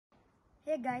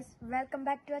Hey guys, welcome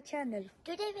back to our channel.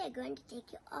 Today we are going to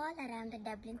take you all around the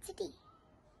Dublin city.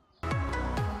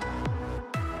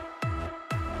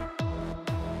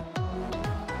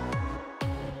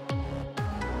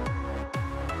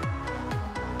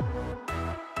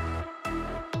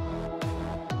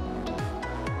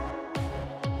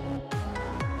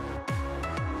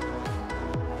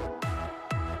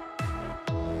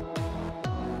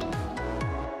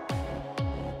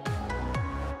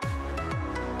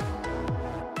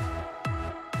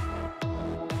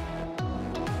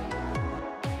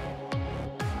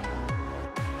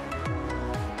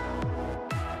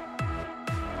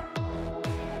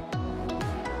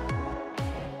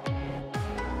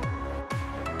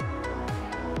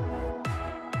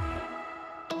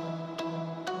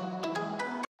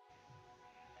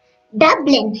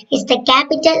 Dublin is the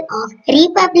capital of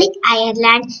Republic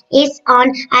Ireland. Is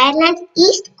on Ireland's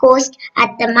east coast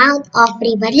at the mouth of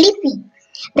River Liffey.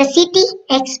 The city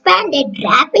expanded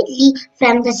rapidly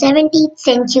from the 17th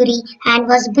century and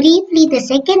was briefly the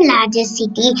second largest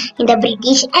city in the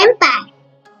British Empire.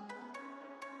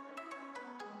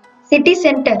 City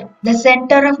centre. The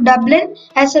centre of Dublin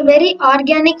has a very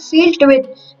organic feel to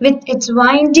it, with its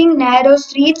winding narrow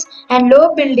streets and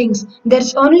low buildings.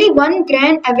 There's only one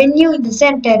grand avenue in the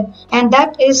centre, and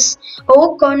that is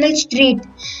O'Connell Street.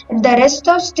 The rest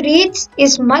of streets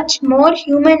is much more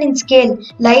human in scale.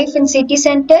 Life in city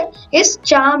centre is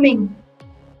charming.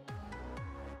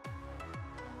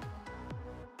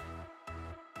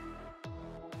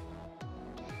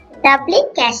 Dublin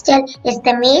Castle is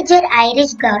the major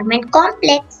Irish government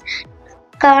complex,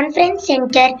 conference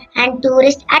centre and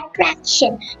tourist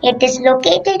attraction. It is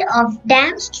located off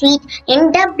Dam Street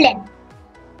in Dublin.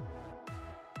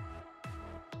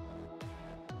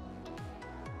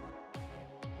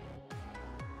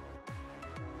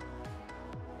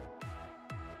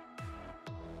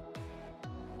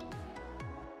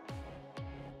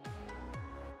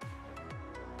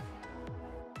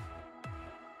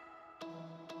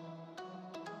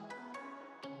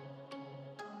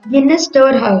 Guinness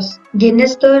Storehouse.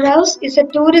 Guinness Storehouse is a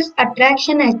tourist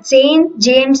attraction at St.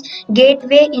 James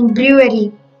Gateway in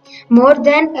Brewery. More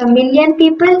than 1 million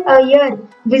people a year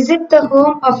visit the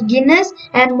home of Guinness,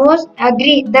 and most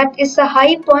agree that is a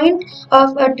high point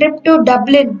of a trip to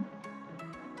Dublin.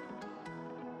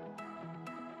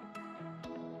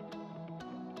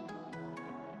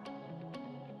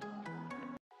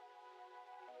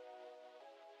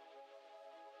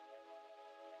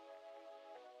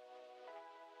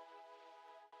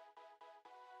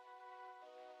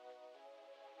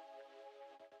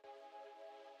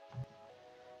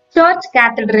 Church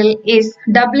Cathedral is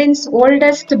Dublin's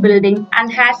oldest building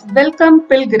and has welcomed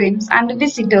pilgrims and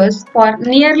visitors for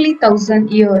nearly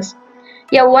 1,000 years.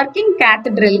 A working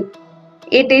cathedral,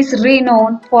 it is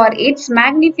renowned for its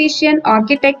magnificent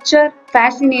architecture,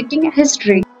 fascinating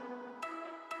history.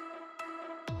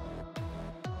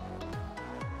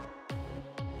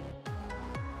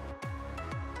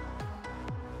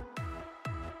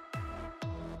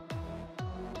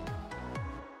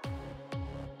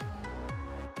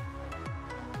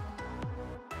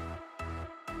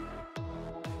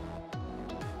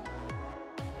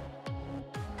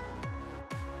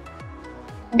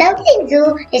 Dublin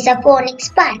Zoo is a phoenix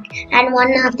park and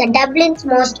one of the Dublin's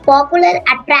most popular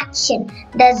attractions.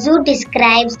 The zoo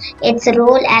describes its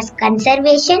role as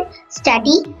conservation,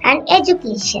 study and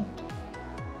education.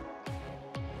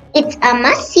 It's a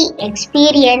must-see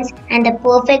experience and the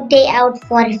perfect day out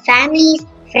for families,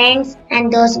 friends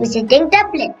and those visiting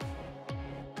Dublin.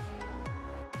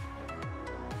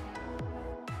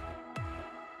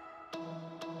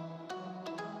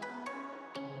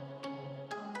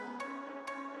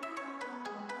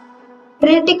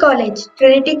 Trinity College.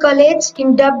 Trinity College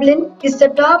in Dublin is the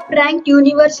top-ranked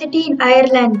university in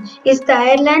Ireland. Is the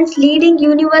Ireland's leading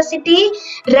university,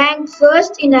 ranked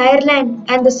first in Ireland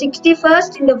and the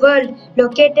 61st in the world.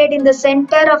 Located in the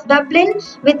centre of Dublin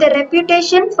with a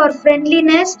reputation for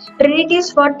friendliness,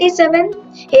 Trinity's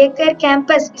 47-acre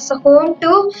campus is home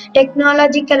to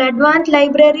technological advanced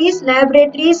libraries,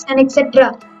 laboratories, and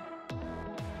etc.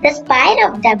 The spire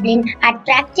of Dublin,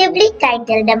 attractively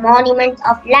titled the Monument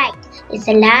of Light, is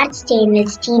a large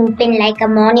stainless steel pin-like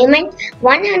monument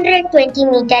 120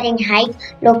 meters in height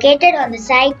located on the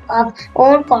site of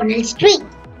O'Connell Street.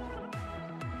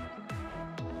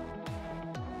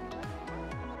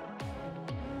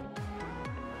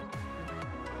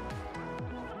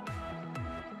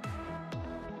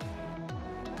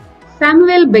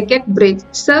 Samuel Beckett Bridge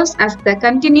serves as the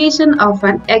continuation of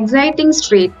an exciting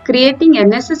street, creating a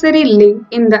necessary link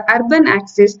in the urban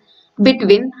axis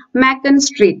between Macon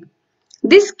Street.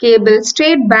 This cable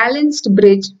straight balanced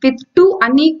bridge with two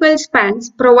unequal spans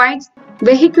provides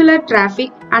vehicular traffic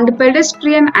and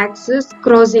pedestrian access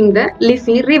crossing the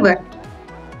Liffey River.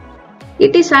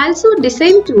 It is also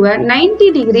designed to a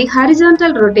 90-degree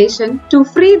horizontal rotation to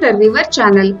free the river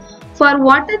channel for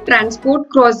water transport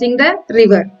crossing the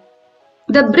river.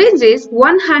 The bridge is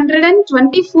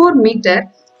 124 meter,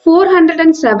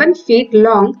 407 feet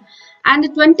long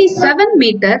and 27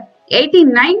 meter,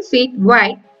 89 feet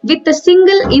wide with a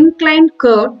single inclined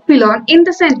curved pylon in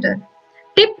the center,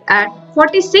 tipped at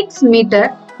 46 meter,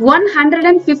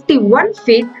 151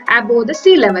 feet above the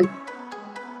sea level.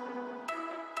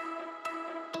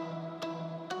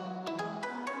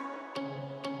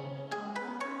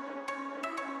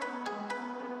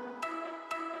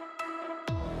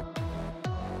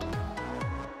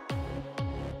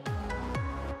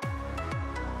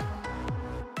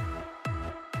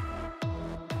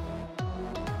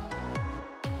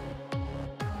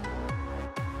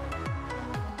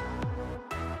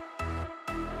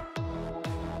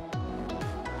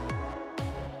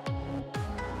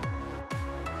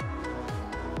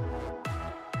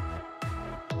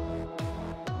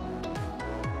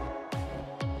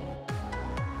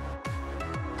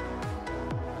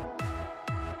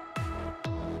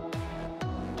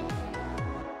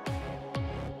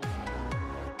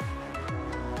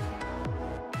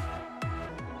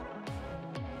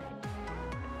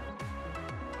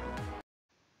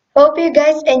 Hope you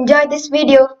guys enjoyed this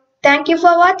video. Thank you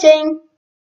for watching.